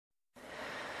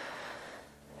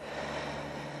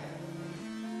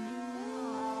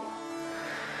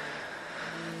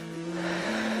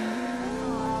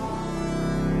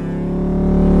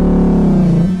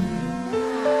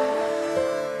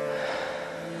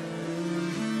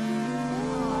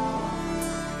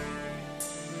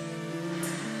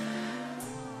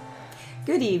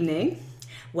Good evening.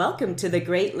 Welcome to the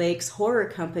Great Lakes Horror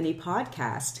Company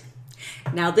podcast.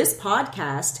 Now, this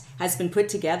podcast has been put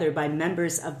together by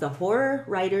members of the Horror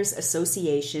Writers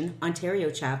Association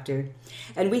Ontario chapter,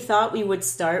 and we thought we would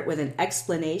start with an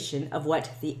explanation of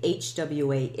what the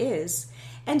HWA is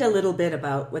and a little bit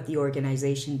about what the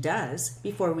organization does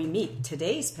before we meet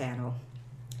today's panel.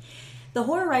 The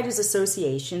Horror Writers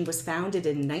Association was founded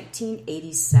in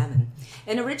 1987,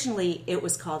 and originally it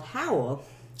was called HWA.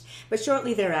 But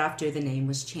shortly thereafter, the name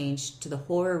was changed to the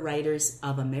Horror Writers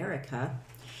of America.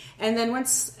 And then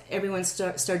once everyone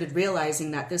started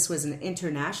realizing that this was an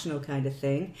international kind of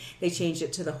thing, they changed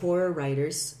it to the Horror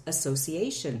Writers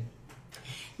Association.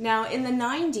 Now, in the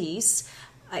 90s,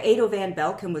 Ado Van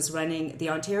Belkom was running the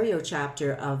Ontario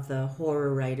chapter of the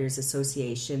Horror Writers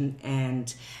Association,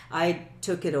 and I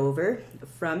took it over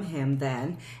from him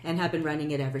then and have been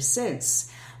running it ever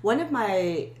since. One of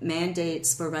my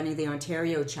mandates for running the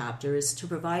Ontario chapter is to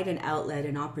provide an outlet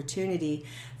and opportunity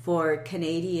for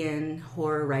Canadian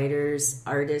horror writers,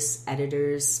 artists,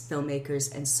 editors,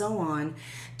 filmmakers, and so on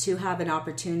to have an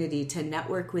opportunity to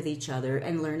network with each other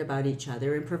and learn about each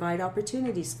other and provide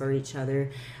opportunities for each other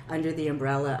under the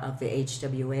umbrella of the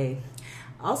HWA.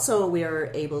 Also, we are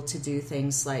able to do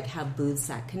things like have booths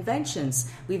at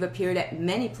conventions. We've appeared at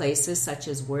many places such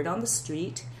as Word on the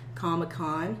Street,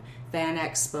 Comic-Con, Fan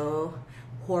Expo,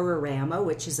 Horrorama,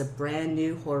 which is a brand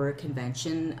new horror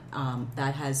convention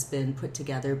that has been put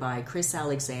together by Chris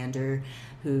Alexander,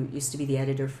 who used to be the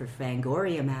editor for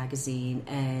Fangoria magazine,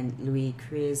 and Louis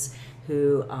Chris,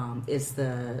 who is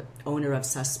the owner of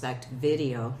Suspect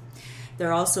Video. There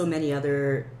are also many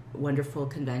other wonderful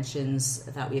conventions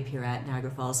that we appear at,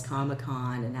 Niagara Falls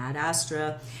Comic-Con and Ad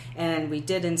Astra, and we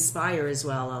did Inspire as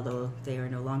well, although they are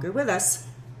no longer with us.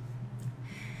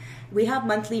 We have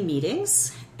monthly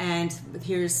meetings, and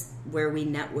here's where we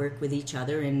network with each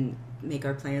other and make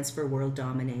our plans for world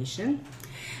domination.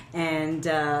 And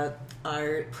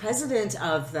our president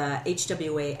of the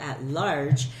HWA at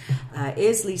large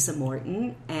is Lisa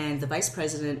Morton, and the vice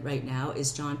president right now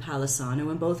is John Palisano,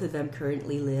 and both of them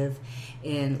currently live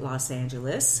in Los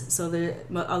Angeles. So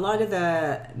a lot of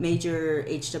the major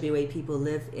HWA people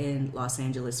live in Los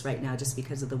Angeles right now just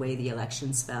because of the way the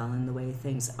elections fell and the way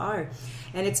things are.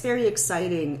 And it's very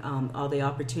exciting, all the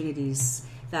opportunities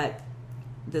that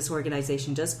this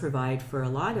organization does provide for a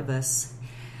lot of us.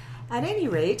 At any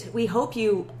rate, we hope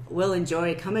you will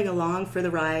enjoy coming along for the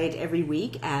ride every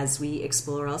week as we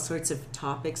explore all sorts of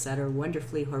topics that are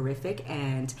wonderfully horrific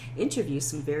and interview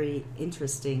some very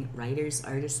interesting writers,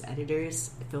 artists,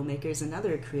 editors, filmmakers, and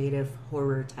other creative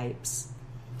horror types.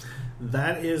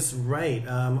 That is right.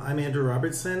 I'm Andrew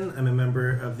Robertson. I'm a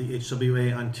member of the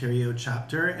HWA Ontario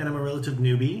chapter, and I'm a relative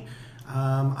newbie.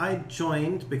 I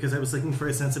joined because I was looking for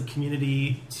a sense of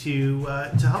community to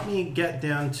help me get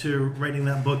down to writing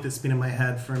that book that's been in my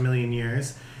head for a million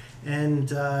years,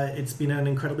 and it's been an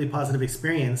incredibly positive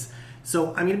experience.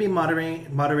 So I'm going to be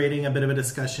moderating a bit of a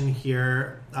discussion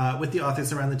here with the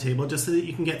authors around the table, just so that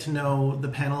you can get to know the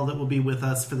panel that will be with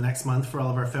us for the next month for all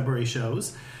of our February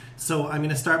shows. So I'm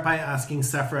going to start by asking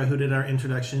Sephera, who did our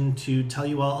introduction, to tell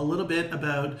you all a little bit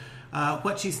about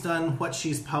what she's done, what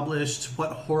she's published,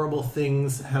 what horrible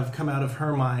things have come out of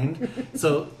her mind.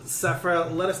 So,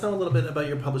 Sephera, let us know a little bit about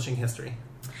your publishing history.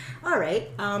 All right.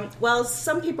 Well,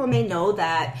 some people may know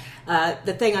that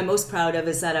the thing I'm most proud of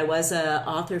is that I was an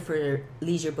author for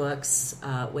Leisure Books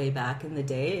way back in the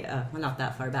day. Well, not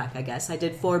that far back, I guess. I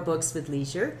did 4 books with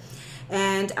Leisure.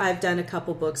 And I've done a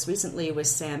couple books recently with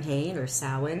Sam Hain or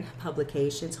Samhain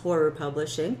Publications, Horror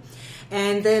Publishing.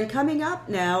 And then coming up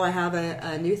now, I have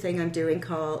a new thing I'm doing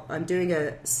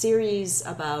a series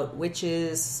about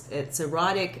witches. It's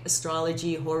erotic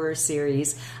astrology horror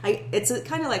series. It's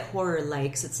kind of like horror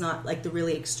likes. It's not like the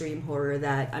really extreme horror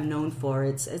that I'm known for.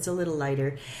 It's a little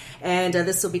lighter. And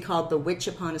this will be called the Witch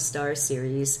Upon a Star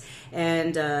series.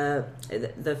 And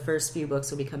the first few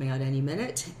books will be coming out any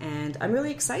minute. And I'm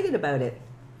really excited about it.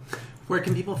 Where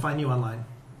can people find you online?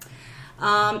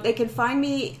 They can find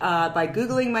me by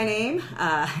Googling my name,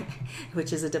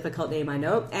 which is a difficult name, I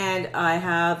know. And I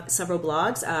have several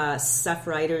blogs,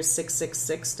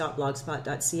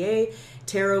 sephwriters666.blogspot.ca,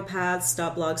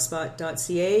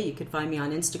 tarotpaths.blogspot.ca. You can find me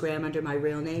on Instagram under my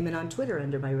real name and on Twitter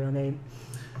under my real name.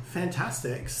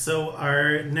 Fantastic. So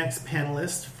our next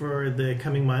panelist for the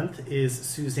coming month is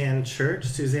Suzanne Church.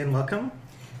 Suzanne, welcome.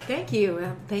 Thank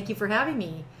you. Thank you for having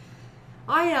me.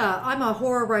 I'm a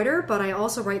horror writer, but I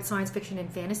also write science fiction and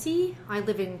fantasy. I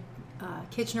live in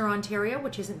Kitchener, Ontario,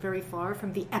 which isn't very far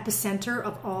from the epicenter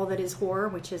of all that is horror,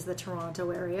 which is the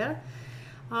Toronto area.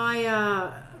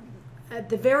 I at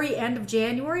the very end of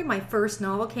January, my first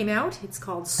novel came out. It's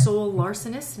called Soul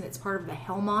Larcenist, and it's part of the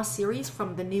Hellmoss series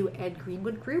from the new Ed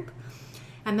Greenwood group.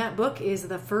 And that book is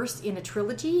the first in a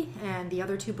trilogy, and the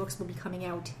other 2 books will be coming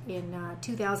out in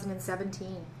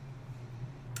 2017.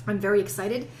 I'm very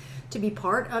excited to be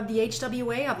part of the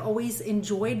HWA. I've always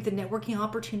enjoyed the networking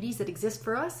opportunities that exist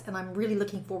for us, and I'm really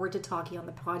looking forward to talking on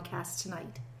the podcast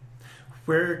tonight.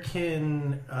 Where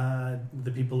can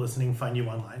the people listening find you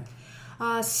online?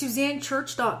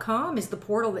 SuzanneChurch.com is the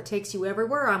portal that takes you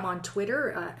everywhere. I'm on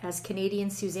Twitter as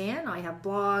Canadian Suzanne. I have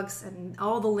blogs, and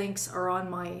all the links are on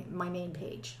my main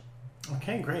page.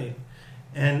 Okay, great.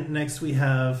 And next we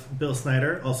have Bill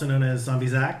Snider, also known as Zombie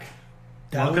Zach.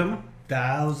 Welcome.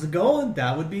 How's it going?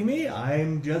 That would be me.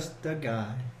 I'm just a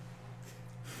guy.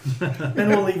 And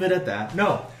we'll leave it at that.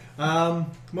 No.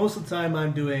 Most of the time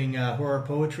I'm doing horror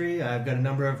poetry. I've got a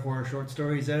number of horror short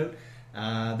stories out.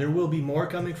 There will be more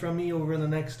coming from me over the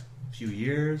next few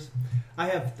years. I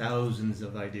have thousands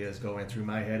of ideas going through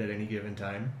my head at any given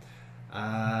time.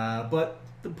 But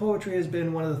the poetry has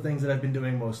been one of the things that I've been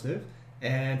doing most of.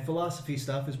 And philosophy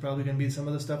stuff is probably going to be some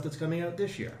of the stuff that's coming out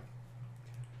this year.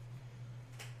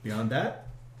 Beyond that?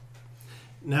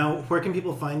 Now, where can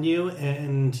people find you?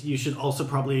 And you should also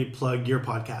probably plug your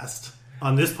podcast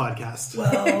on this podcast.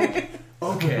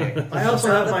 Well, okay. I also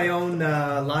have my own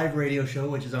live radio show,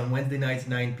 which is on Wednesday nights,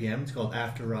 9 p.m. It's called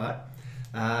After Rot.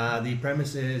 The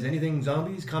premise is anything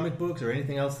zombies, comic books, or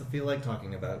anything else that feel like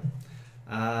talking about.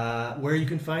 Where you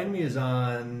can find me is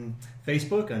on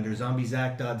Facebook under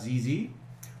zombiezac.zz,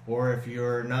 or if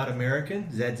you're not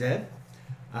American, ZZ.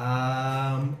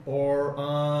 Or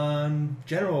on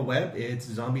general web, it's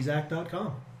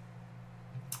zombiezac.com.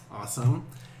 Awesome.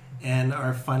 And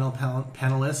our final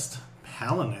panelist.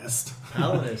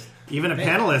 Even a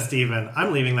panelist, even.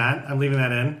 I'm leaving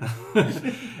that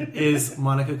in. Is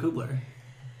Monica Kuebler.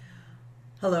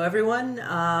 Hello,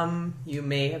 everyone. You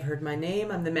may have heard my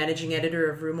name. I'm the managing editor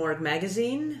of Rue Morgue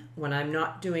magazine. When I'm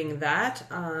not doing that,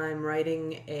 I'm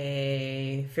writing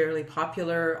a fairly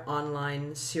popular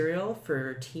online serial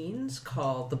for teens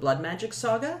called The Blood Magic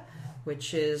Saga,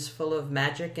 which is full of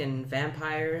magic and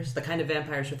vampires, the kind of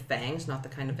vampires with fangs, not the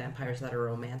kind of vampires that are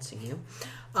romancing you.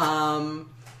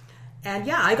 And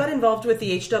yeah, I got involved with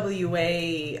the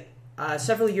HWA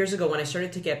several years ago when I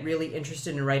started to get really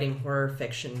interested in writing horror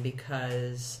fiction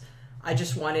because I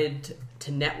just wanted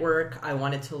to network, I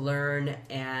wanted to learn,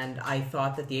 and I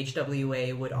thought that the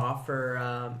HWA would offer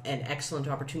an excellent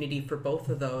opportunity for both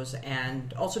of those,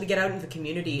 and also to get out into the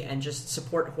community and just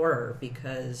support horror,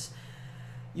 because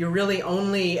you're really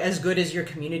only as good as your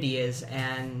community is,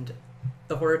 and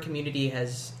the horror community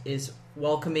is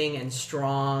welcoming and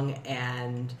strong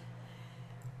and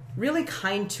really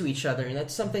kind to each other.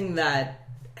 That's something that,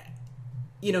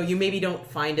 you know, you maybe don't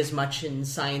find as much in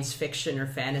science fiction or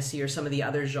fantasy or some of the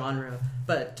other genre.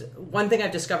 But one thing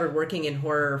I've discovered working in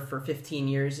horror for 15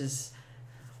 years is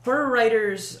horror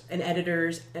writers and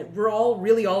editors, we're all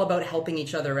about helping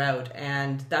each other out.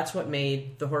 And that's what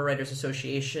made the Horror Writers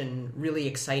Association really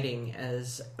exciting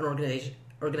as an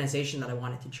organization that I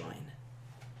wanted to join.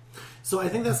 So I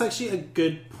think that's actually a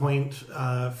good point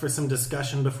for some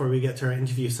discussion before we get to our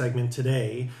interview segment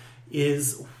today,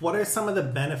 is what are some of the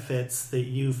benefits that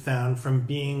you found from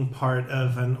being part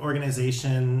of an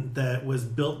organization that was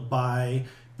built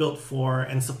for,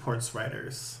 and supports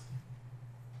writers?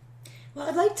 Well,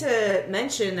 I'd like to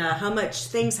mention how much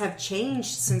things have changed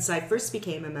since I first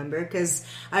became a member, because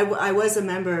I was a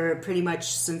member pretty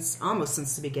much almost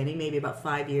since the beginning, maybe about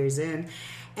 5 years in.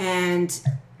 And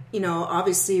you know,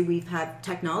 obviously we've had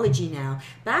technology now.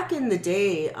 Back in the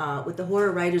day, with the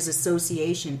Horror Writers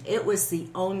Association, it was the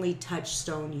only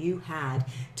touchstone you had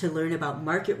to learn about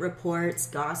market reports,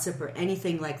 gossip, or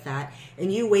anything like that.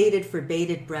 And you waited for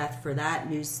bated breath for that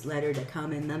newsletter to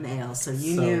come in the mail, so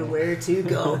you knew where to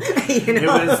go. You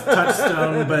know? It was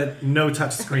touchstone, but no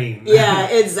touch screen. Yeah,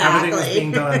 exactly. Everything was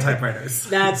being done on typewriters.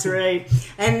 That's right.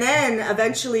 And then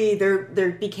eventually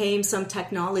there became some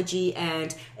technology,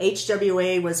 and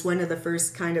HWA was one of the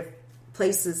first kind of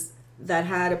places that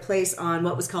had a place on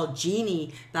what was called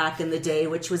Genie back in the day,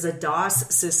 which was a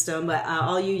DOS system.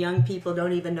 All you young people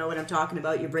don't even know what I'm talking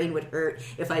about. Your brain would hurt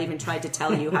if I even tried to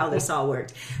tell you how this all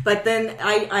worked. But then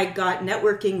I got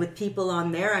networking with people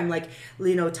on there. I'm like,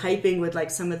 you know, typing with like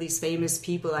some of these famous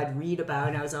people I'd read about,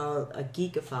 and I was all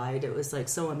geekified. It was like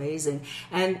so amazing.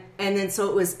 And then so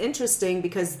it was interesting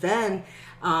because then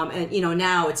and you know,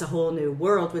 now it's a whole new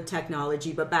world with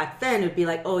technology, but back then it'd be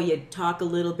like, oh, you'd talk a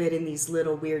little bit in these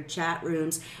little weird chat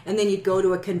rooms, and then you'd go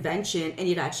to a convention and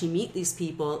you'd actually meet these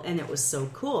people, and it was so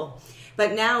cool.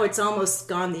 But now it's almost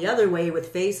gone the other way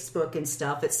with Facebook and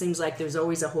stuff. It seems like there's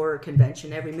always a horror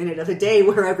convention every minute of the day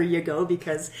wherever you go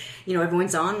because,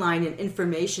 everyone's online and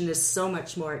information is so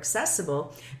much more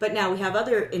accessible. But now we have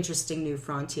other interesting new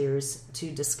frontiers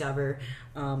to discover.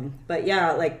 But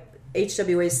yeah, like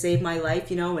HWA saved my life,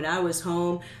 when I was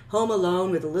home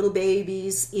alone with the little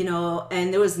babies,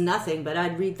 and there was nothing, but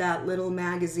I'd read that little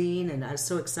magazine and I was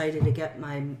so excited to get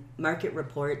my market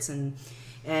reports and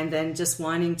then just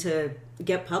wanting to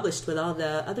get published with all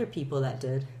the other people that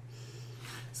did.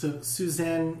 So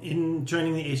Suzanne, in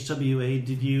joining the HWA,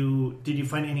 did you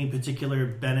find any particular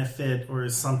benefit or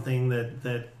something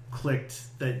that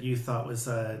clicked that you thought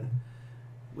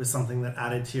was something that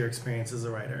added to your experience as a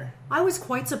writer? I was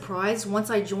quite surprised once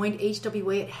I joined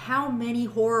HWA at how many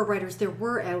horror writers there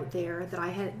were out there that I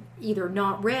had either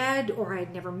not read or I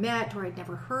had never met or I'd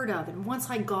never heard of. And once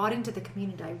I got into the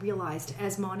community, I realized,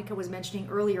 as Monica was mentioning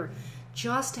earlier,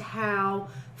 just how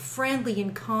friendly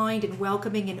and kind and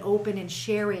welcoming and open and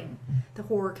sharing the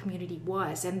horror community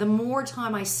was. And the more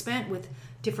time I spent with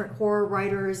different horror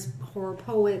writers, horror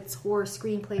poets, horror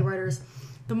screenplay writers,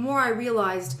 the more I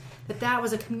realized that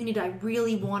was a community I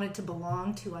really wanted to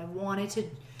belong to. I wanted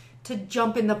to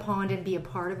jump in the pond and be a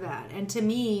part of that. And to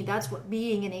me, that's what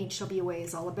being an HWA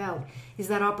is all about, is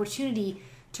that opportunity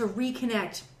to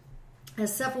reconnect.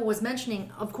 As Sephera was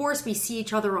mentioning, of course we see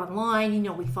each other online,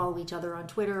 we follow each other on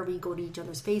Twitter, we go to each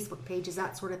other's Facebook pages,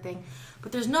 that sort of thing.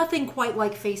 But there's nothing quite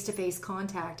like face-to-face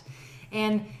contact.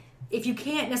 And if you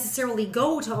can't necessarily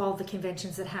go to all the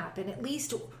conventions that happen, at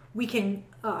least we can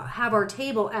have our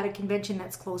table at a convention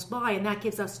that's close by, and that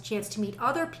gives us a chance to meet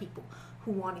other people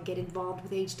who want to get involved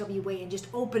with HWA and just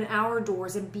open our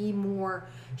doors and be more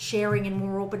sharing and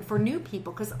more open for new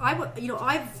people. Because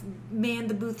I've manned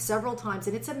the booth several times,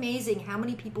 and it's amazing how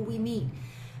many people we meet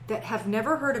that have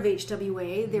never heard of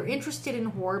HWA. They're interested in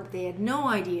horror, but they had no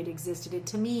idea it existed. And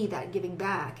to me, that giving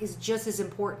back is just as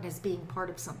important as being part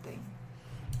of something.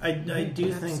 I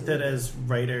do think that as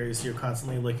writers, you're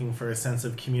constantly looking for a sense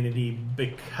of community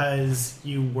because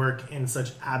you work in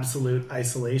such absolute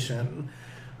isolation.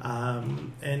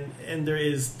 And there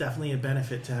is definitely a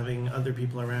benefit to having other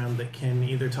people around that can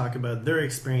either talk about their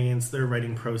experience, their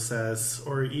writing process,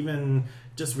 or even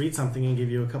just read something and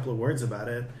give you a couple of words about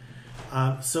it.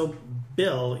 So,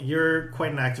 Bill, you're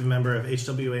quite an active member of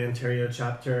HWA Ontario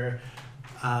chapter.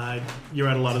 You're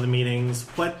at a lot of the meetings.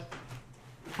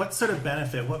 What sort of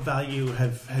benefit, what value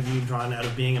have you drawn out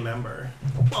of being a member?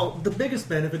 Well, the biggest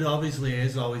benefit obviously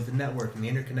is always the networking,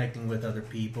 the interconnecting with other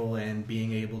people and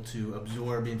being able to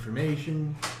absorb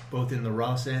information, both in the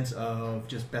raw sense of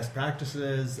just best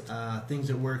practices, things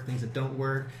that work, things that don't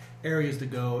work, areas to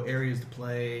go, areas to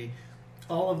play,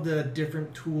 all of the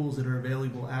different tools that are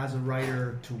available as a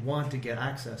writer to want to get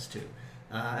access to.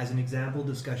 As an example,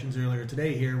 discussions earlier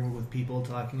today here were with people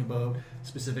talking about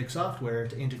specific software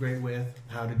to integrate with,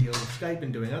 how to deal with Skype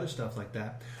and doing other stuff like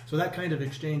that. So that kind of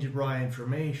exchange of raw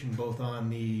information, both on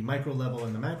the micro level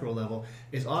and the macro level,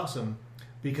 is awesome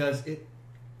because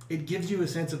it gives you a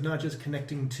sense of not just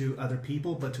connecting to other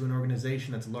people, but to an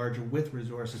organization that's larger with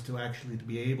resources to actually to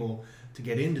be able to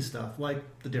get into stuff like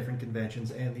the different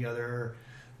conventions and the other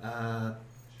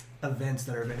events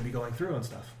that are going to be going through and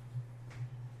stuff.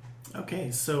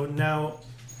 Okay, so now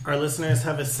our listeners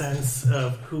have a sense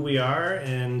of who we are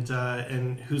and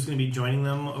who's going to be joining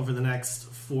them over the next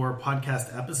 4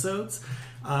 podcast episodes.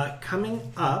 Coming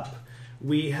up,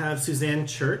 we have Suzanne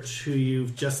Church, who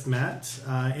you've just met,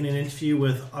 in an interview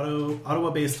with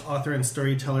Ottawa-based author and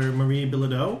storyteller Marie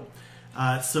Bilodeau.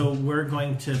 So we're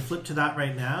going to flip to that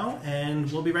right now,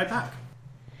 and we'll be right back.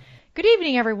 Good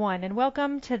evening, everyone, and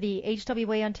welcome to the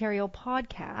HWA Ontario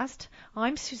podcast.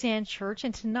 I'm Suzanne Church,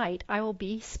 and tonight I will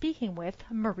be speaking with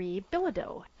Marie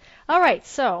Bilodeau. All right,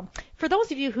 so for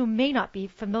those of you who may not be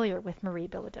familiar with Marie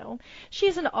Bilodeau, she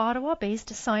is an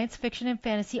Ottawa-based science fiction and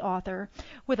fantasy author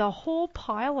with a whole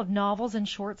pile of novels and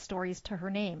short stories to her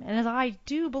name, and I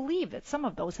do believe that some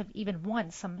of those have even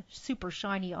won some super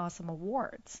shiny, awesome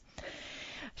awards.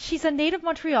 She's a native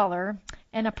Montrealer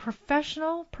and a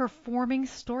professional performing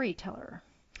storyteller,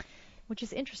 which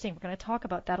is interesting. We're going to talk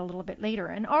about that a little bit later.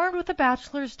 And armed with a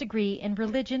bachelor's degree in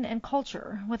religion and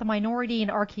culture with a minority in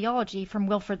archaeology from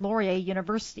Wilfrid Laurier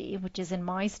University, which is in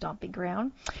my stomping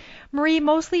ground, Marie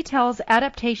mostly tells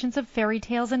adaptations of fairy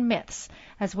tales and myths,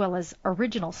 as well as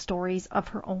original stories of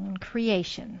her own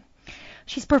creation.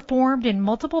 She's performed in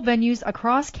multiple venues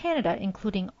across Canada,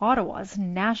 including Ottawa's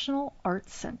National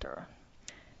Arts Centre.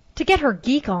 To get her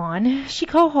geek on, she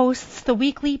co-hosts the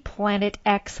weekly Planet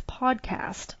X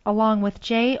podcast, along with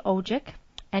Jay Ojic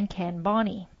and Ken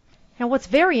Bonney. Now, what's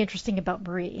very interesting about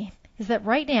Marie is that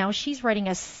right now she's writing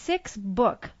a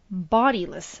 6-book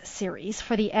bodiless series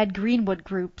for the Ed Greenwood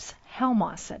Group's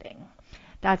HWA setting.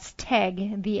 That's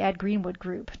TEG, the Ed Greenwood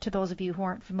Group, to those of you who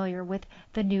aren't familiar with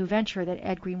the new venture that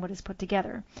Ed Greenwood has put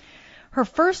together. Her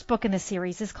first book in the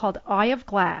series is called Eye of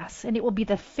Glass, and it will be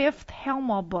the 5th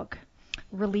HWA book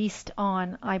released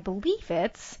on, I believe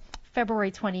it's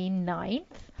February 29th,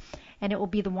 and it will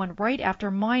be the one right after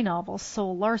my novel,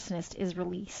 Soul Larcenist, is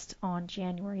released on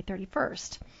January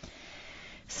 31st.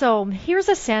 So here's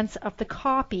a sense of the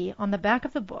copy on the back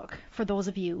of the book for those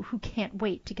of you who can't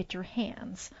wait to get your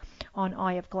hands on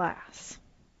Eye of Glass.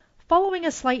 Following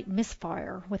a slight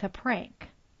misfire with a prank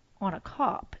on a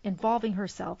cop involving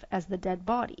herself as the dead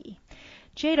body,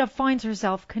 Jada finds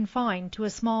herself confined to a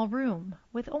small room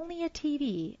with only a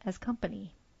TV as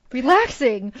company.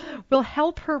 Relaxing will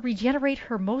help her regenerate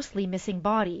her mostly missing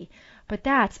body, but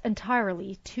that's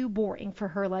entirely too boring for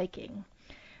her liking.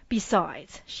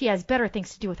 Besides, she has better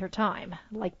things to do with her time,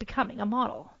 like becoming a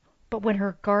model. But when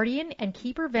her guardian and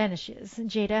keeper vanishes,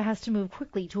 Jada has to move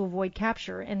quickly to avoid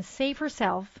capture and save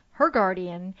herself, her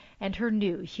guardian, and her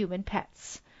new human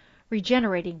pets.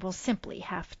 Regenerating will simply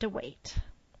have to wait.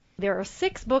 There are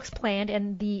 6 books planned,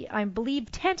 and the, I believe,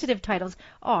 tentative titles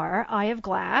are Eye of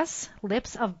Glass,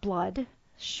 Lips of Blood,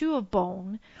 Shoe of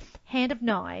Bone, Hand of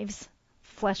Knives,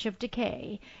 Flesh of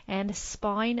Decay, and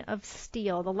Spine of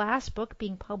Steel. The last book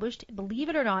being published, believe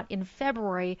it or not, in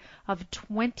February of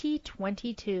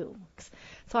 2022.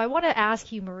 So I want to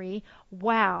ask you, Marie,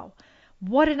 wow,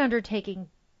 what an undertaking.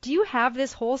 Do you have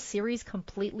this whole series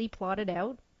completely plotted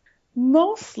out?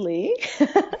 Mostly.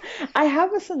 I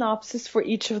have a synopsis for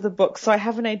each of the books, so I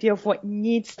have an idea of what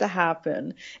needs to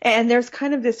happen. And there's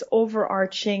kind of this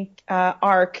overarching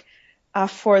arc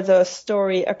for the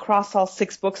story across all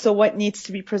 6 books. So what needs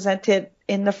to be presented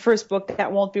in the first book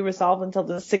that won't be resolved until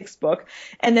the 6th book.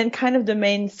 And then kind of the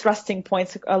main thrusting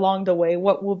points along the way,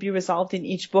 what will be resolved in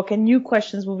each book, and new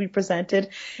questions will be presented,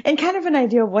 and kind of an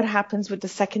idea of what happens with the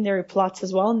secondary plots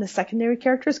as well and the secondary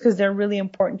characters, because they're really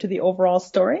important to the overall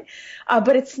story.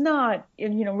 But it's not,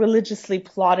 religiously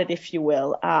plotted, if you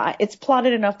will. It's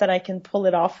plotted enough that I can pull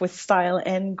it off with style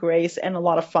and grace and a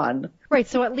lot of fun. Right,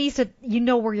 so at least you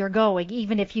know where you're going,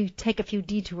 even if you take a few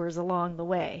detours along the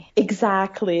way.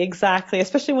 Exactly.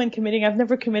 Especially when committing. I've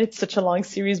never committed such a long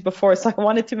series before, so I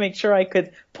wanted to make sure I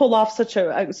could pull off such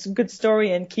a good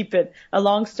story and keep it a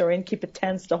long story and keep it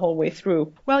tense the whole way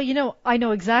through. Well, I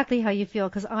know exactly how you feel,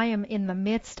 because I am in the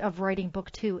midst of writing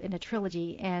book 2 in a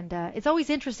trilogy, and it's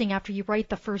always interesting after you write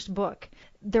the first book.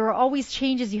 There are always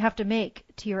changes you have to make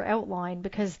to your outline,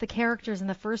 because the characters in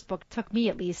the first book took me,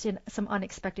 at least, in some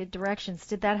unexpected directions.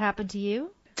 Did that happen to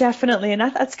you? Definitely, and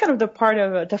that's kind of the part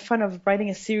of the fun of writing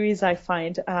a series, I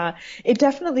find. It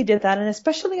definitely did that, and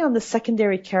especially on the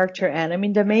secondary character end. I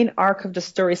mean, the main arc of the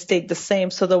story stayed the same,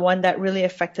 so the one that really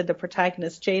affected the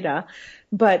protagonist, Jada.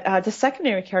 But the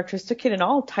secondary characters took it in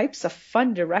all types of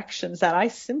fun directions that I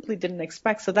simply didn't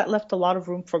expect, so that left a lot of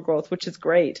room for growth, which is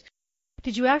great.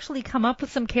 Did you actually come up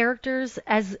with some characters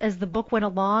as the book went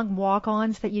along,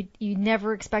 walk-ons that you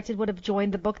never expected would have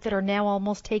joined the book that are now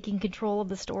almost taking control of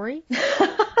the story?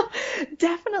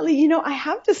 Definitely. I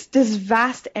have this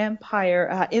vast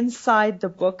empire inside the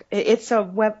book. It's a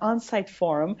web on-site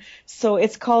forum. So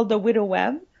it's called the Widow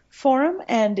Web Forum,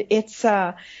 and it's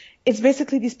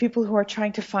basically these people who are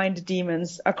trying to find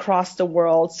demons across the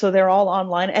world. So they're all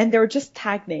online, and they're just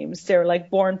tag names. They're like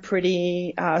Born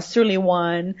Pretty, Surly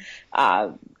One,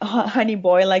 Honey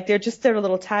Boy. Like they're just their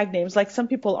little tag names. Like some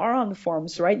people are on the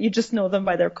forums, right? You just know them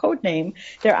by their code name,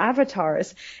 their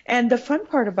avatars. And the fun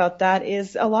part about that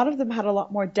is a lot of them had a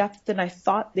lot more depth than I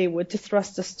thought they would to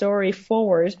thrust the story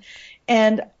forward.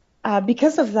 And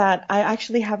because of that, I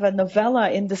actually have a novella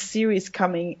in the series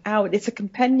coming out. It's a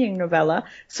companion novella,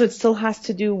 so it still has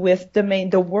to do with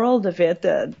the world of it,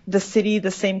 the city,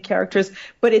 the same characters,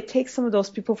 but it takes some of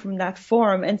those people from that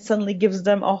forum and suddenly gives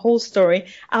them a whole story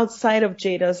outside of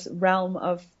Jada's realm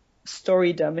of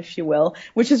storydom, if you will,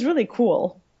 which is really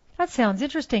cool. That sounds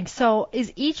interesting. So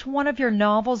is each one of your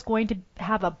novels going to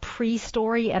have a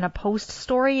pre-story and a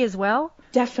post-story as well?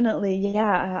 Definitely,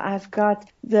 yeah. I've got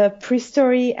the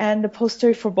pre-story and the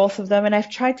post-story for both of them, and I've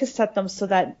tried to set them so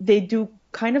that they do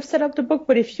kind of set up the book,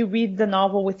 but if you read the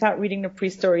novel without reading the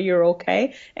pre-story, you're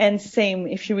okay. And same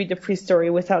if you read the pre-story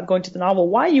without going to the novel.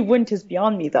 Why you wouldn't is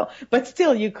beyond me, though. But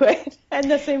still, you could. And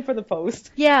the same for the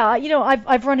post. Yeah,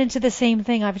 I've run into the same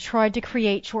thing. I've tried to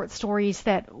create short stories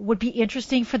that would be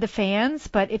interesting for the fans,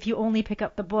 but if you only pick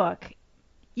up the book,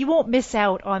 you won't miss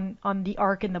out on the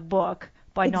arc in the book,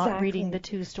 by not Exactly. reading the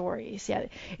two stories. Yeah,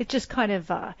 it's just kind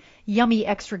of yummy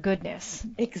extra goodness.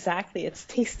 Exactly. It's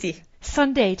tasty.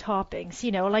 Sundae toppings,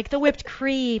 like the whipped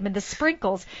cream and the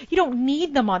sprinkles. You don't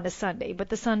need them on the sundae, but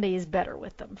the sundae is better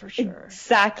with them for sure.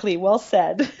 Exactly. Well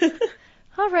said.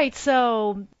 All right,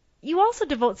 so you also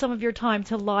devote some of your time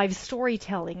to live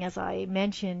storytelling, as I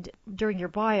mentioned during your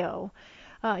bio.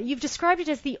 You've described it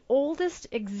as the oldest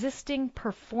existing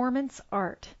performance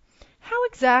art. How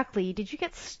exactly did you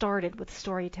get started with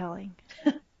storytelling?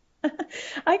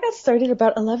 I got started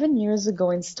about 11 years ago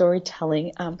in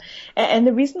storytelling. And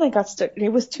the reason I got started, it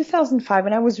was 2005,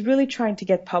 and I was really trying to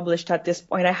get published at this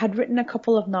point. I had written a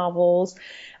couple of novels.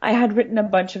 I had written a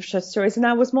bunch of short stories, and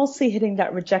I was mostly hitting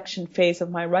that rejection phase of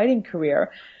my writing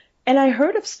career. And I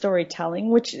heard of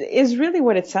storytelling, which is really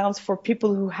what it sounds for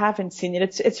people who haven't seen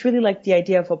it. It's really like the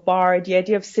idea of a bar, the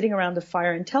idea of sitting around the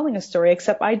fire and telling a story,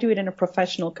 except I do it in a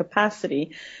professional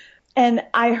capacity. And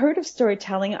I heard of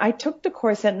storytelling. I took the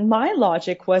course, and my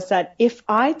logic was that if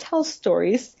I tell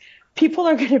stories, people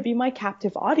are going to be my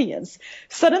captive audience.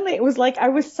 Suddenly it was like I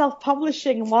was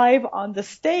self-publishing live on the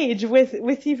stage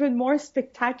with even more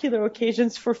spectacular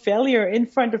occasions for failure in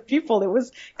front of people. It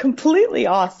was completely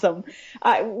awesome,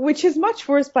 which is much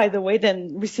worse, by the way,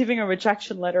 than receiving a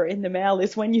rejection letter in the mail,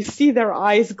 is when you see their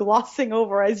eyes glossing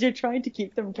over as you're trying to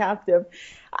keep them captive.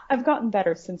 I've gotten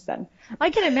better since then. I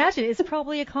can imagine it's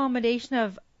probably a combination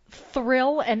of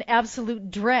thrill and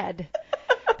absolute dread.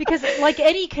 Because like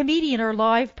any comedian or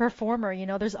live performer,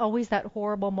 there's always that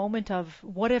horrible moment of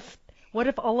what if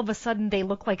all of a sudden they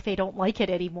look like they don't like it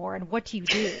anymore, and what do you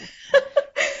do?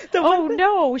 Oh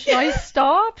no, should I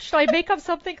stop? Should I make up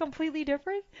something completely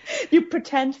different? You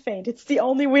pretend faint. It's the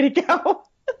only way to go.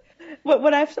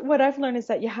 What I've learned is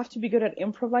that you have to be good at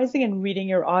improvising and reading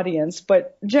your audience.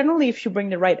 But generally, if you bring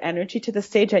the right energy to the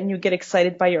stage and you get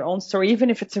excited by your own story, even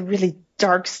if it's a really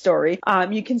dark story,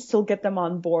 you can still get them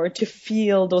on board to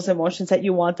feel those emotions that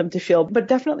you want them to feel. But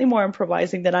definitely more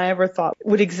improvising than I ever thought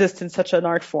would exist in such an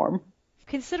art form.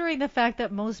 Considering the fact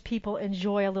that most people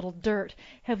enjoy a little dirt,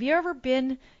 have you ever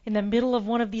been in the middle of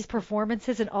one of these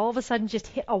performances and all of a sudden just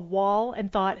hit a wall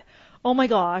and thought, oh my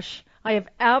gosh, I have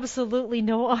absolutely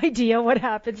no idea what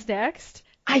happens next?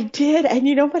 I did. And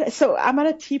you know what? So I'm at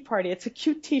a tea party. It's a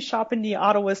cute tea shop in the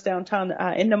Ottawa's downtown,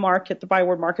 in the market, the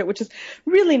Byward Market, which is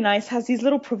really nice, has these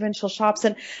little provincial shops.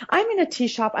 And I'm in a tea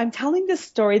shop. I'm telling this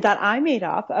story that I made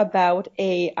up about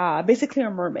basically a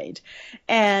mermaid.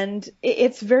 And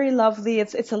it's very lovely.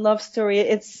 It's a love story.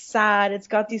 It's sad. It's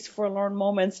got these forlorn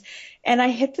moments. And I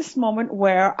hit this moment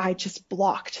where I just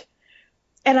blocked.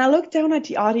 And I look down at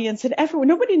the audience, and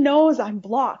nobody knows I'm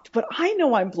blocked, but I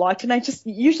know I'm blocked. And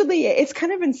usually it's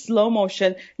kind of in slow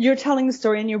motion. You're telling the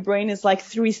story and your brain is like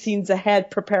 3 scenes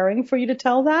ahead preparing for you to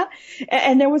tell that.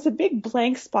 And there was a big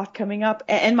blank spot coming up,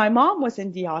 and my mom was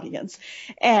in the audience.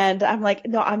 And I'm like,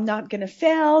 no, I'm not going to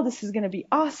fail. This is going to be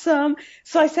awesome.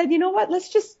 So I said, you know what? Let's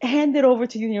just hand it over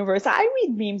to the universe. I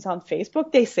read memes on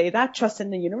Facebook. They say that, trust in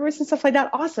the universe and stuff like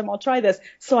that. Awesome. I'll try this.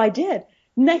 So I did.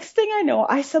 Next thing I know,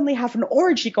 I suddenly have an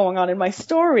orgy going on in my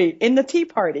story in the tea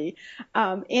party,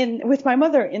 with my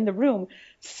mother in the room.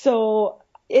 So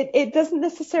it doesn't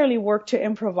necessarily work to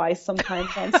improvise sometimes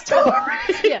on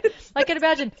stories. Yeah, I can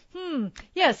imagine.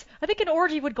 Yes, I think an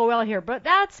orgy would go well here, but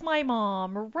that's my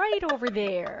mom right over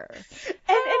there.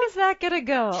 How's that gonna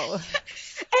go?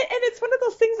 And it's one of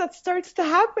those things that starts to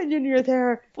happen when you're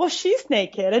there. Well, she's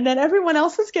naked, and then everyone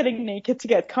else is getting naked to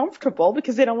get comfortable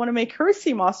because they don't want to make her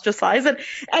seem ostracized.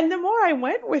 And the more I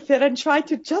went with it and tried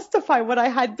to justify what I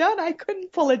had done, I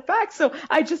couldn't pull it back. So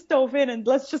I just dove in and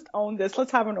let's just own this.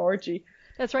 Let's have an orgy.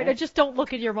 That's right. And just don't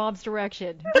look in your mom's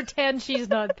direction. Pretend she's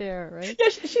not there, right? Yeah,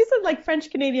 she's a like French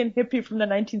Canadian hippie from the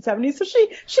 1970s,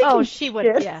 so she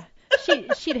would, yeah.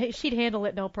 She'd handle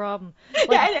it no problem.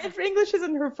 Yeah, and English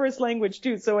isn't her first language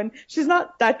too, so and she's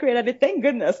not that great at it, thank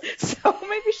goodness. So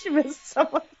maybe she missed some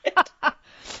of it.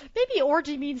 Maybe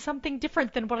orgy means something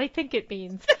different than what I think it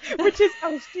means. Which is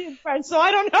honesty in French, so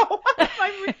I don't know if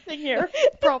I'm reaching here.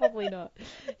 Probably not.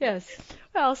 Yes.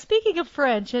 Well, speaking of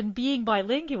French and being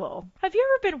bilingual, have you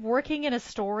ever been working in a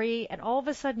story and all of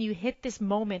a sudden you hit this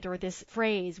moment or this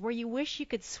phrase where you wish you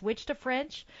could switch to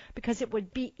French because it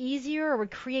would be easier or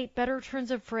would create better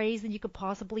turns of phrase than you could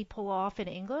possibly pull off in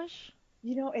English?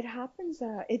 You know, it happens,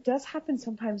 it does happen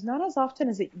sometimes, not as often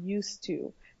as it used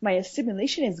to. My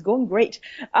assimilation is going great.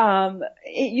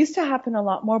 It used to happen a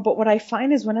lot more, but what I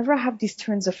find is whenever I have these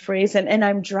turns of phrase and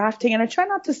I'm drafting, and I try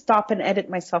not to stop and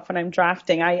edit myself when I'm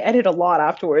drafting, I edit a lot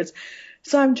afterwards.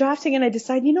 So I'm drafting and I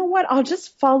decide, you know what, I'll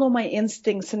just follow my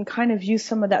instincts and kind of use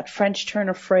some of that French turn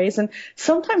of phrase. And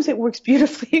sometimes it works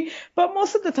beautifully, but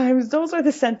most of the times those are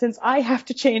the sentences I have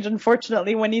to change,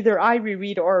 unfortunately, when either I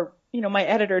reread or, my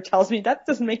editor tells me that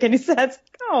doesn't make any sense.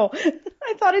 Oh,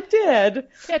 I thought it did.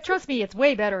 Yeah, trust me, it's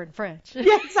way better in French.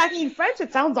 Yeah, exactly. In French,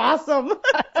 it sounds awesome.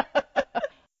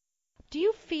 Do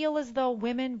you feel as though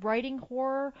women writing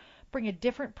horror bring a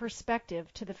different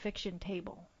perspective to the fiction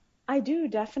table? I do,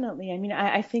 definitely. I mean,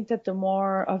 I think that the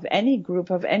more of any group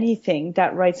of anything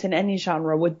that writes in any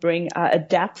genre would bring a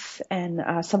depth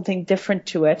and something different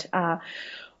to it.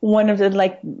 One of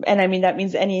the and I mean, that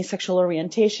means any sexual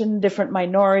orientation, different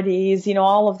minorities,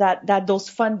 all of that, those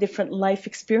fun, different life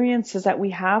experiences that we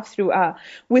have through,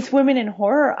 with women in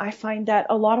horror. I find that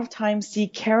a lot of times the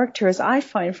characters I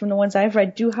find from the ones I've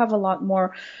read do have a lot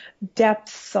more depth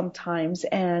sometimes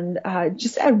and,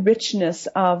 just a richness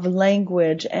of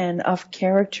language and of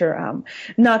character.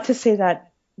 Not to say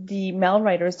that the male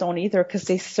writers don't either, because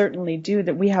they certainly do.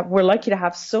 That we're lucky to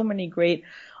have so many great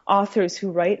authors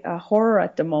who write horror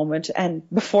at the moment and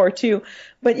before too.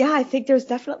 But yeah, I think there's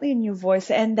definitely a new voice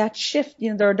and that shift.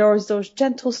 There's those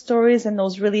gentle stories and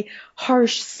those really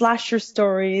harsh slasher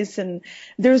stories, and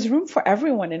there's room for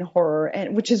everyone in horror,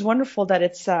 and which is wonderful that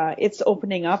it's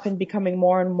opening up and becoming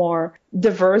more and more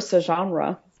diverse a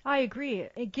genre. I agree.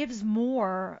 It gives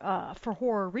more for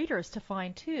horror readers to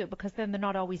find too, because then they're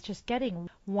not always just getting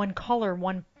one color,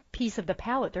 one piece of the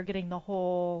palette. They're getting the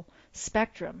whole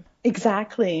spectrum.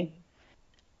 Exactly.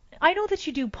 I know that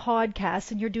you do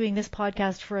podcasts, and you're doing this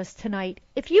podcast for us tonight.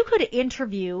 If you could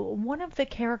interview one of the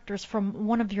characters from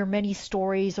one of your many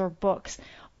stories or books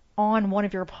on one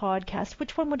of your podcasts,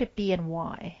 which one would it be and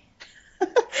why?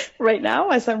 Right now,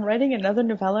 as I'm writing another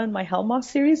novella in my Hellmoth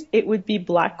series, it would be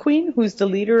Black Queen, who's the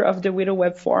leader of the Widow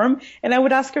Web Forum. And I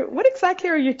would ask her, what exactly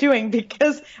are you doing?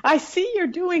 Because I see you're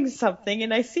doing something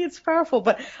and I see it's powerful,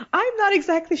 but I'm not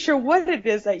exactly sure what it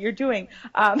is that you're doing.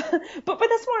 But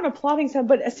that's more on a plotting side.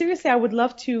 But seriously, I would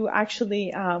love to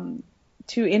actually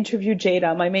to interview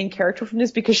Jada, my main character from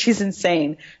this, because she's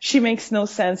insane. She makes no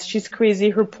sense. She's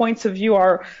crazy. Her points of view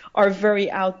are very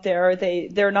out there.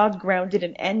 They're not grounded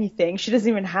in anything. She doesn't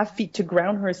even have feet to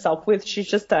ground herself with. She's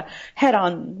just a head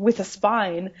on with a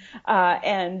spine.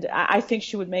 And I think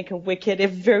she would make a wicked,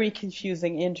 if very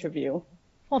confusing interview.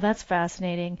 Well, that's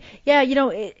fascinating. Yeah,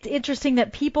 it's interesting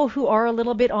that people who are a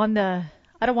little bit on the,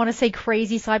 I don't want to say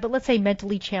crazy side, but let's say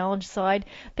mentally challenged side,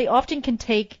 they often can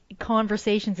take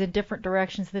conversations in different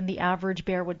directions than the average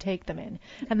bear would take them in.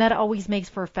 And that always makes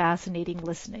for fascinating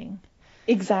listening.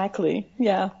 Exactly.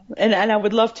 Yeah. And I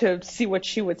would love to see what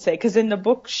she would say, because in the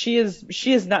book she is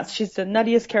nuts. She's the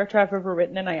nuttiest character I've ever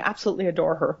written, and I absolutely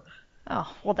adore her.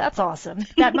 Oh, well, that's awesome.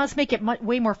 That must make it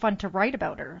way more fun to write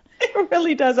about her. It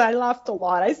really does. I laughed a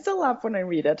lot. I still laugh when I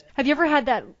read it. Have you ever had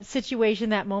that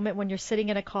situation, that moment when you're sitting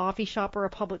in a coffee shop or a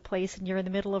public place and you're in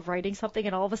the middle of writing something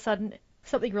and all of a sudden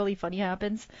something really funny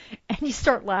happens and you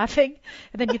start laughing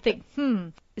and then you think,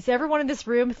 does everyone in this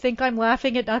room think I'm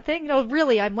laughing at nothing? No,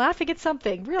 really, I'm laughing at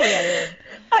something. Really, I am.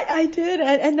 I did.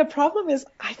 And the problem is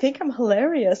I think I'm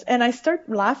hilarious and I start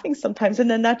laughing sometimes, and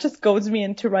then that just goads me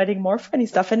into writing more funny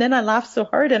stuff. And then I laugh so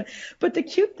hard. But the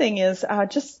cute thing is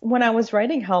just when I was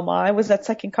writing Helma, I was at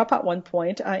Second Cup at one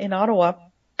point in Ottawa,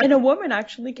 and a woman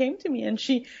actually came to me and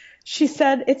she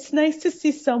said, it's nice to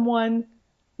see someone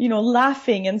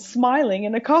laughing and smiling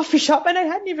in a coffee shop. And I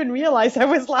hadn't even realized I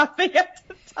was laughing at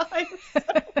the time. So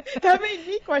that made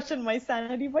me question my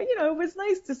sanity. But, it was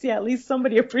nice to see at least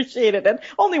somebody appreciated it.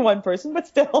 Only one person, but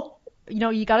still.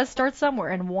 You got to start somewhere,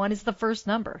 and one is the first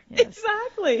number. Yes.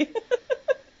 Exactly.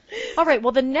 All right.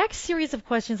 Well, the next series of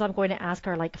questions I'm going to ask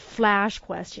are like flash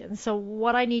questions. So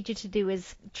what I need you to do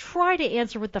is try to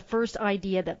answer with the first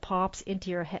idea that pops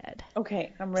into your head.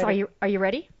 Okay, I'm ready. So are you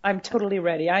ready? I'm totally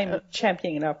ready. I'm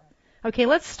championing it up. Okay,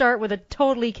 let's start with a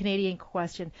totally Canadian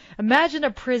question. Imagine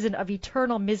a prison of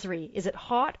eternal misery. Is it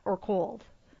hot or cold?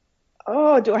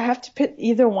 Oh, do I have to pick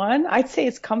either one? I'd say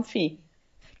it's comfy.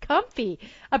 Comfy.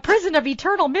 A prison of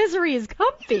eternal misery is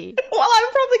comfy. Well,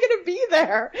 I'm probably going to be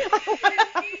there. I want to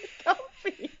have it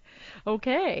comfy.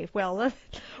 Okay, well,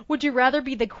 would you rather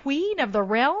be the queen of the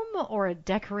realm or a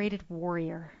decorated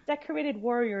warrior? Decorated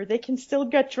warrior. They can still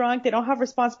get drunk. They don't have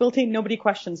responsibility. Nobody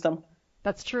questions them.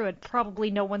 That's true, and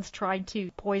probably no one's trying to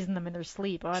poison them in their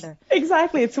sleep either.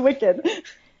 Exactly, it's wicked.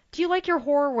 Do you like your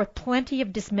horror with plenty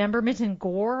of dismemberment and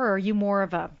gore, or are you more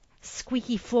of a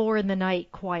squeaky floor in the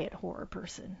night, quiet horror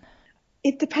person?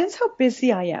 It depends how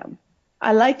busy I am.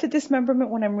 I like the dismemberment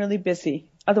when I'm really busy.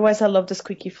 Otherwise, I love the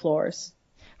squeaky floors.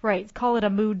 Right, call it a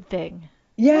mood thing.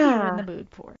 Yeah. What are you in the mood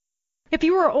for? If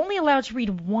you were only allowed to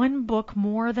read one book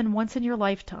more than once in your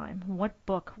lifetime, what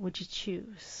book would you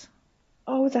choose?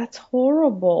 Oh, that's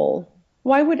horrible.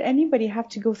 Why would anybody have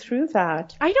to go through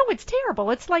that? I know it's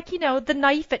terrible. It's like, the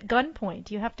knife at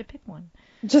gunpoint. You have to pick one.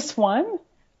 Just one?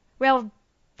 Well,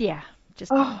 yeah,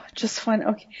 just one. Oh, just one.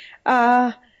 Okay.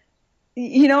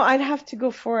 I'd have to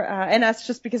go for, and that's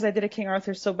just because I did a King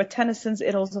Arthur, but Tennyson's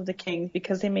Idylls of the King,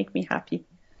 because they make me happy.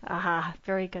 Aha,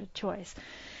 very good choice.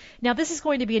 Now, this is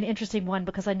going to be an interesting one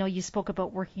because I know you spoke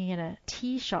about working in a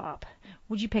tea shop.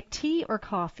 Would you pick tea or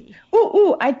coffee?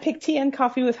 Ooh, I'd pick tea and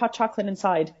coffee with hot chocolate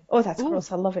inside. Oh, that's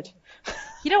gross. I love it.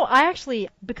 I actually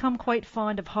become quite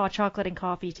fond of hot chocolate and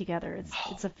coffee together.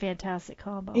 It's a fantastic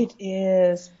combo. It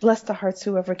is. Bless the hearts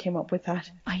whoever came up with that.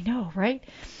 I know, right?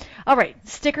 All right,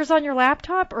 stickers on your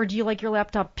laptop, or do you like your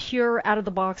laptop pure out of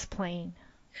the box plain?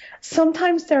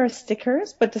 Sometimes there are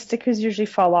stickers, but the stickers usually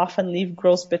fall off and leave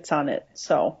gross bits on it.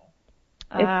 So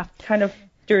it's kind of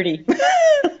dirty.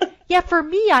 Yeah, for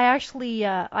me, I actually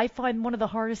I find one of the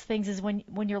hardest things is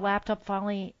when your laptop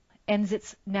finally ends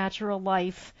its natural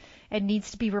life and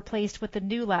needs to be replaced with a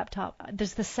new laptop.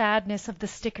 There's the sadness of the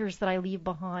stickers that I leave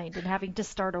behind and having to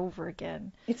start over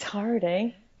again. It's hard,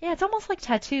 eh? Yeah, it's almost like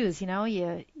tattoos,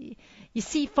 You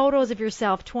see photos of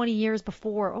yourself 20 years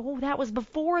before. Oh, that was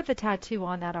before the tattoo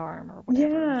on that arm or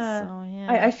whatever. Yeah. So,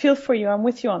 yeah. I feel for you. I'm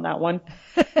with you on that one.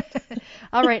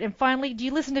 All right, and finally, do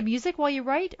you listen to music while you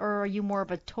write, or are you more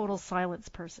of a total silence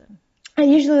person? I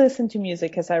usually listen to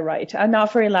music as I write.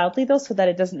 Not very loudly, though, so that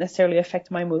it doesn't necessarily affect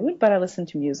my mood, but I listen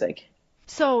to music.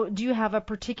 So do you have a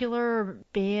particular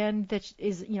band that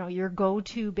is, your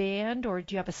go-to band, or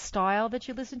do you have a style that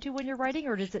you listen to when you're writing,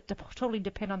 or does it totally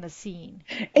depend on the scene?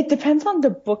 It depends on the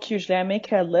book, usually. I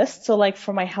make a list. So, like,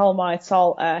 for my Helma, it's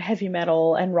all heavy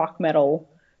metal and rock metal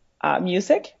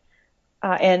music.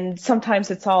 And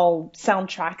sometimes it's all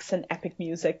soundtracks and epic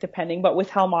music, depending. But with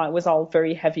Helma, it was all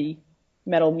very heavy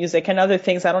metal music and other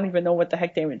things. I don't even know what the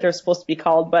heck they're supposed to be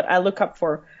called, but I look up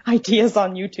for ideas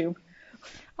on YouTube.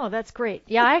 Oh, that's great.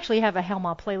 Yeah, I actually have a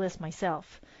Helma playlist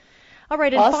myself. All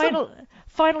right, and Awesome.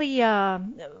 finally,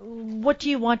 what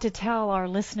do you want to tell our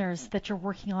listeners that you're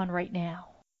working on right now?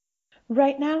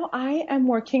 Right now, I am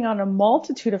working on a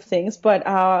multitude of things, but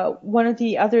one of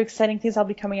the other exciting things I'll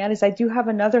be coming out is I do have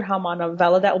another Helma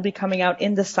novella that will be coming out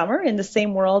in the summer in the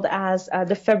same world as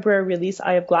the February release,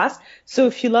 Eye of Glass. So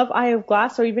if you love Eye of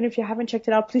Glass, or even if you haven't checked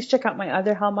it out, please check out my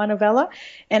other Helma novella.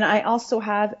 And I also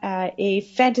have a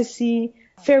fantasy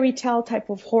fairy tale type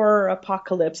of horror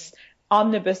apocalypse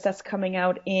omnibus that's coming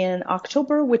out in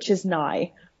October, which is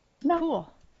nigh. Cool.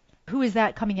 Who is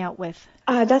that coming out with?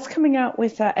 That's coming out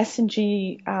with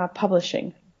S&G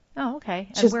Publishing. Oh,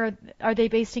 okay. And where are they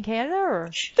based in Canada, or?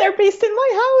 They're based in my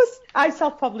house. I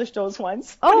self-published those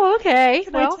ones. Oh, okay.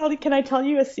 Can I tell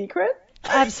you a secret?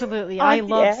 Absolutely. I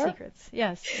love secrets.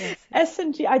 Yes.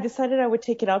 S&G, I decided I would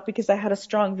take it out because I had a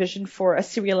strong vision for a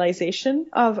serialization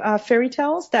of fairy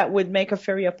tales that would make a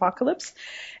fairy apocalypse.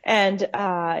 And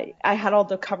I had all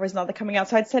the covers and all that coming out,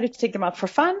 so I decided to take them out for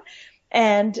fun.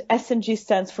 And S&G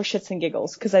stands for shits and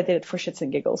giggles, because I did it for shits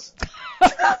and giggles.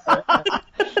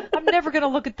 I'm never going to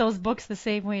look at those books the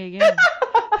same way again.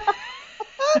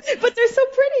 But they're so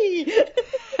pretty.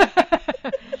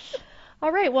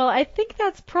 All right, well, I think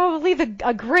that's probably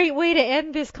a great way to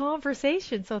end this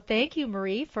conversation. So thank you,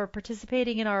 Marie, for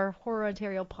participating in our Horror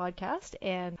Ontario podcast.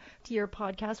 And your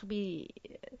podcast will be,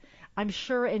 I'm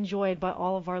sure, enjoyed by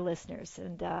all of our listeners.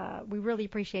 And we really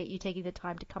appreciate you taking the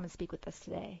time to come and speak with us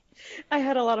today. I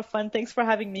had a lot of fun. Thanks for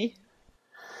having me.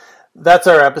 That's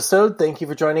our episode. Thank you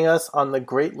for joining us on the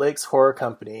Great Lakes Horror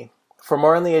Company. For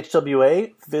more on the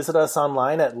HWA, visit us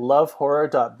online at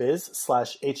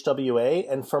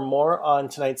lovehorror.biz/HWA. And for more on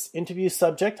tonight's interview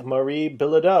subject, Marie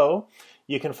Bilodeau,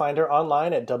 you can find her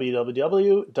online at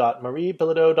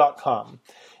www.mariebilodeau.com.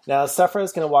 Now, Sephera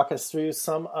is going to walk us through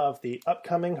some of the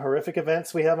upcoming horrific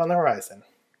events we have on the horizon.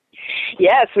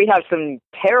 Yes, we have some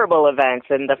terrible events,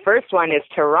 and the first one is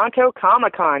Toronto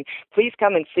Comic-Con. Please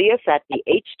come and see us at the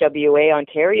HWA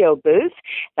Ontario booth.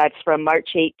 That's from March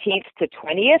 18th to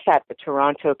 20th at the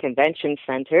Toronto Convention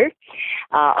Centre.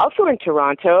 Also in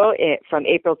Toronto, from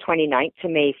April 29th to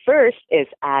May 1st, is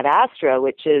Ad Astra,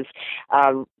 which is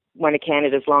one of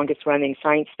Canada's longest-running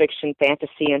science fiction,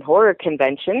 fantasy, and horror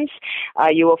conventions.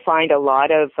 You will find a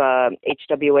lot of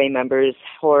HWA members,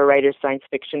 horror writers, science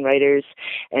fiction writers,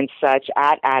 and such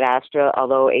at Ad Astra,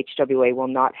 although HWA will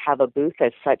not have a booth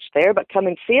as such there, but come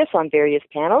and see us on various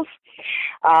panels.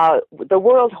 The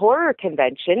World Horror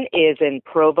Convention is in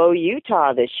Provo,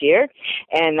 Utah this year,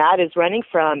 and that is running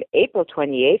from April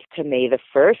 28th to May the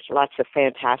 1st. Lots of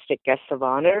fantastic guests of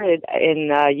honor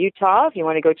in Utah if you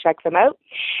want to go check them out.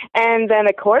 And then,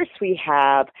 of course, we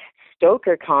have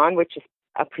StokerCon, which is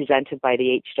presented by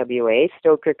the HWA,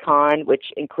 StokerCon, which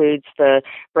includes the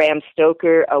Bram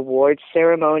Stoker Awards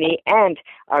ceremony and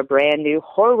our brand new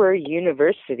Horror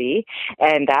University,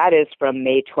 and that is from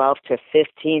May 12th to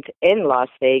 15th in Las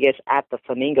Vegas at the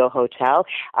Flamingo Hotel.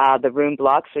 The room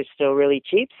blocks are still really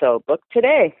cheap, so book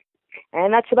today.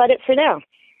 And that's about it for now.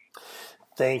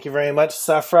 Thank you very much,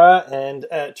 Sephera. And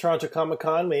at Toronto Comic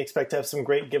Con, we expect to have some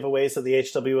great giveaways at the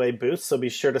HWA booth, so be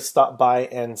sure to stop by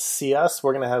and see us.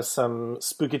 We're going to have some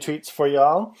spooky treats for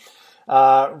y'all.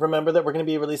 Remember that we're going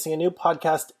to be releasing a new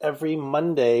podcast every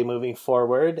Monday moving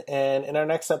forward. And in our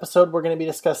next episode, we're going to be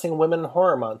discussing Women in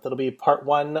Horror Month. It'll be part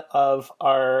 1 of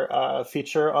our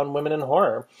feature on women in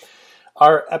horror.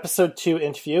 Our episode 2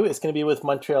 interview is going to be with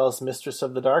Montreal's Mistress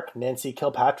of the Dark, Nancy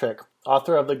Kilpatrick,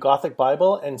 author of the Gothic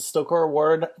Bible and Stoker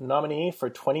Award nominee for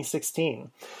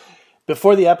 2016.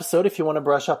 Before the episode, if you want to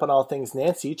brush up on all things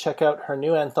Nancy, check out her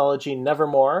new anthology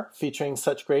Nevermore, featuring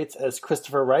such greats as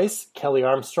Christopher Rice, Kelly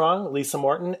Armstrong, Lisa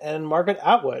Morton, and Margaret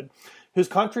Atwood, whose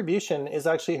contribution is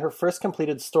actually her first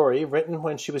completed story, written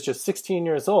when she was just 16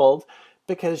 years old,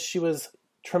 because she was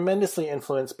tremendously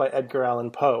influenced by Edgar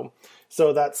Allan Poe.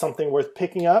 So that's something worth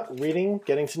picking up, reading,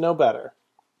 getting to know better.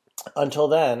 Until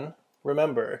then,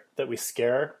 remember that we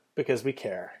scare because we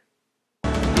care.